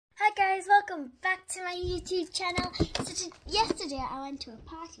welcome back to my YouTube channel. So yesterday I went to a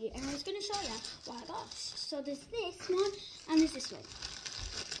party and I was going to show you what I got. So there's this one and there's this one.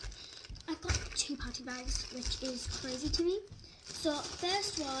 I got 2 party bags, which is crazy to me. So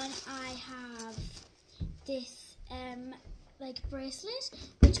first one, I have this like bracelet,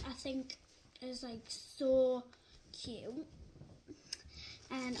 which I think is like so cute.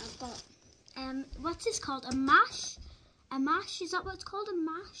 And I've got what's this called? A mash? A mash? Is that what it's called? A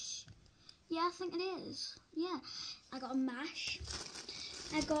mash? Yeah, I think it is. Yeah, I got a mash.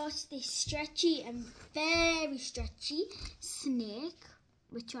 I got this stretchy and very stretchy snake,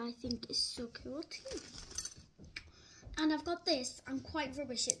 which I think is so cool too. And I've got this. I'm quite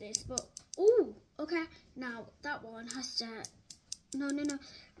rubbish at this, but oh, okay. Now that one has to. No.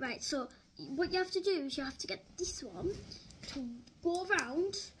 Right. So what you have to do is you have to get this one to go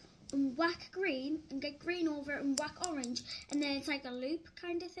around and whack green and get green over it and whack orange, and then it's like a loop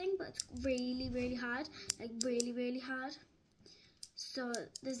kind of thing, but it's really hard, like really hard. So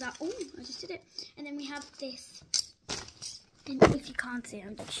there's that. Oh, I just did it. And then we have this, and if you can't see,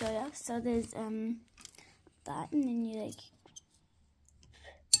 I'm gonna show you. So there's that, and then you like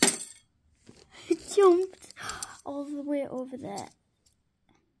jumped all the way over there.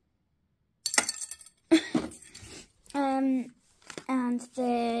 And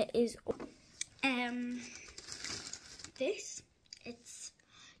there is this. It's,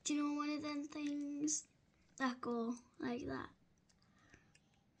 do you know one of them things that go like that?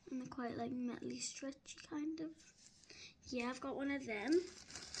 And they're quite like metally stretchy kind of. Yeah, I've got one of them.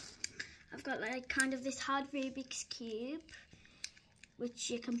 I've got like kind of this hard Rubik's Cube, which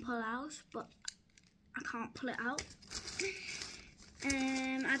you can pull out, but I can't pull it out.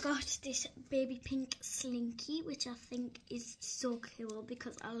 I got this baby pink slinky, which I think is so cool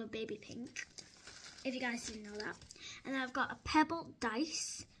because I love baby pink, if you guys didn't know that. And then I've got a pebble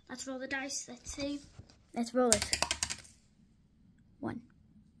dice. Let's roll the dice. Let's see. Let's roll it. 1.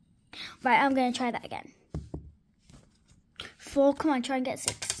 Right, I'm going to try that again. 4. Come on, try and get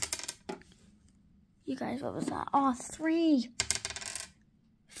 6. You guys, what was that? Oh, 3.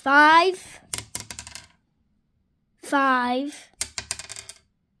 5. 5.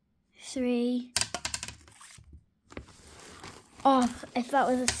 3. Oh, if that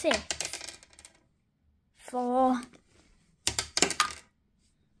was a 6. 4.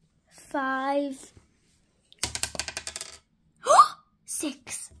 5.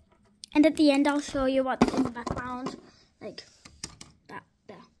 6. And at the end, I'll show you what's in the background, like that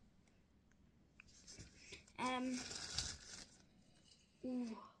there.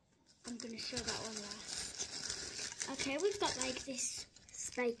 Ooh, I'm gonna show that one last. Okay, we've got like this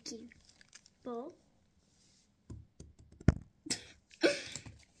spiky ball.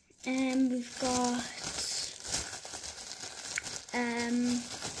 And we've got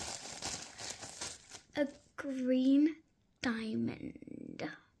a green diamond.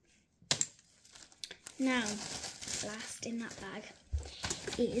 Now, last in that bag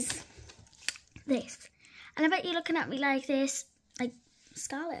is this. And I bet you're looking at me like this, like,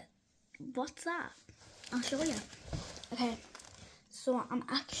 Scarlett, what's that? I'll show you. Okay. So I'm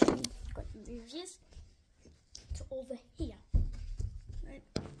actually going to move this to over here. Right.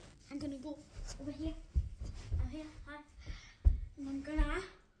 I'm going to go over here. Now here. Hi. And I'm going to...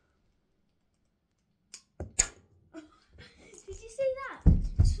 Did you see that?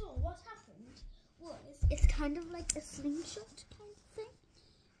 So what happened was, it's kind of like a slingshot kind of thing.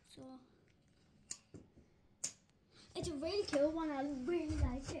 So it's a really cool one. I really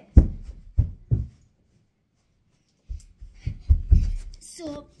like it.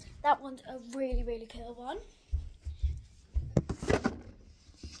 So that one's a really cool one.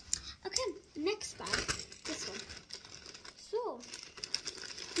 Okay, next bag, this one. So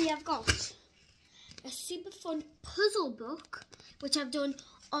we have got a super fun puzzle book, which I've done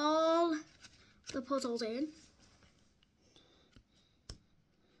all the puzzles in.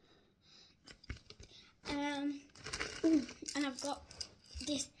 And I've got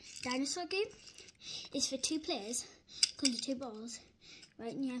this dinosaur game. It's for 2 players. Comes with 2 balls.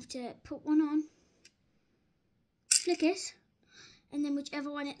 Right, and you have to put one on, flick it, and then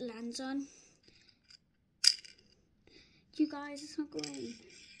whichever one it lands on. You guys, it's not going.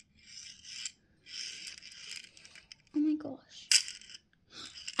 Oh my gosh.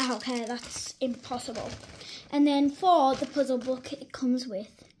 Okay, that's impossible. And then for the puzzle book, it comes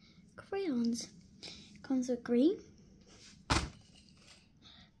with crayons. It comes with green,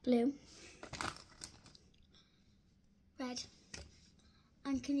 blue, red.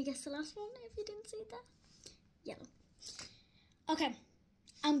 And can you guess the last one if you didn't see that? Yellow. Okay,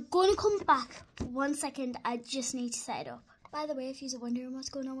 I'm going to come back 1 second. I just need to set it up. By the way, if you're wondering what's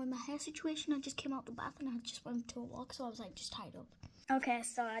going on with my hair situation, I just came out the bath and I just went to a walk, so I was like just tied up. Okay,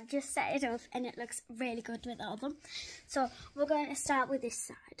 so I just set it up and it looks really good with all of them. So we're going to start with this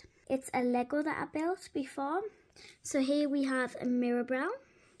side. It's a Lego that I built before. So here we have a Mirabelle,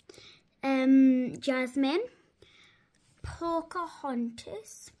 Jasmine,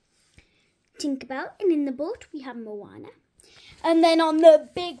 Pocahontas, Tinkerbell, and in the boat we have Moana. And then on the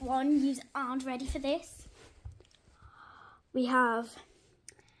big one, you aren't ready for this, we have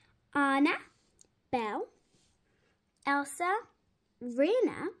Anna, Belle, Elsa,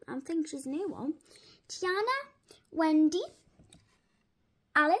 Raina, I think she's a new one, Tiana, Wendy,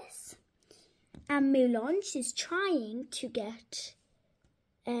 Alice, and Mulan. She's trying to get,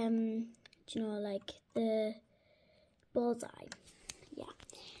 you know, like the bullseye. Yeah.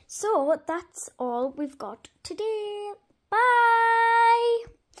 So that's all we've got today. Bye.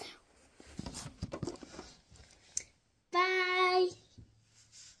 Bye.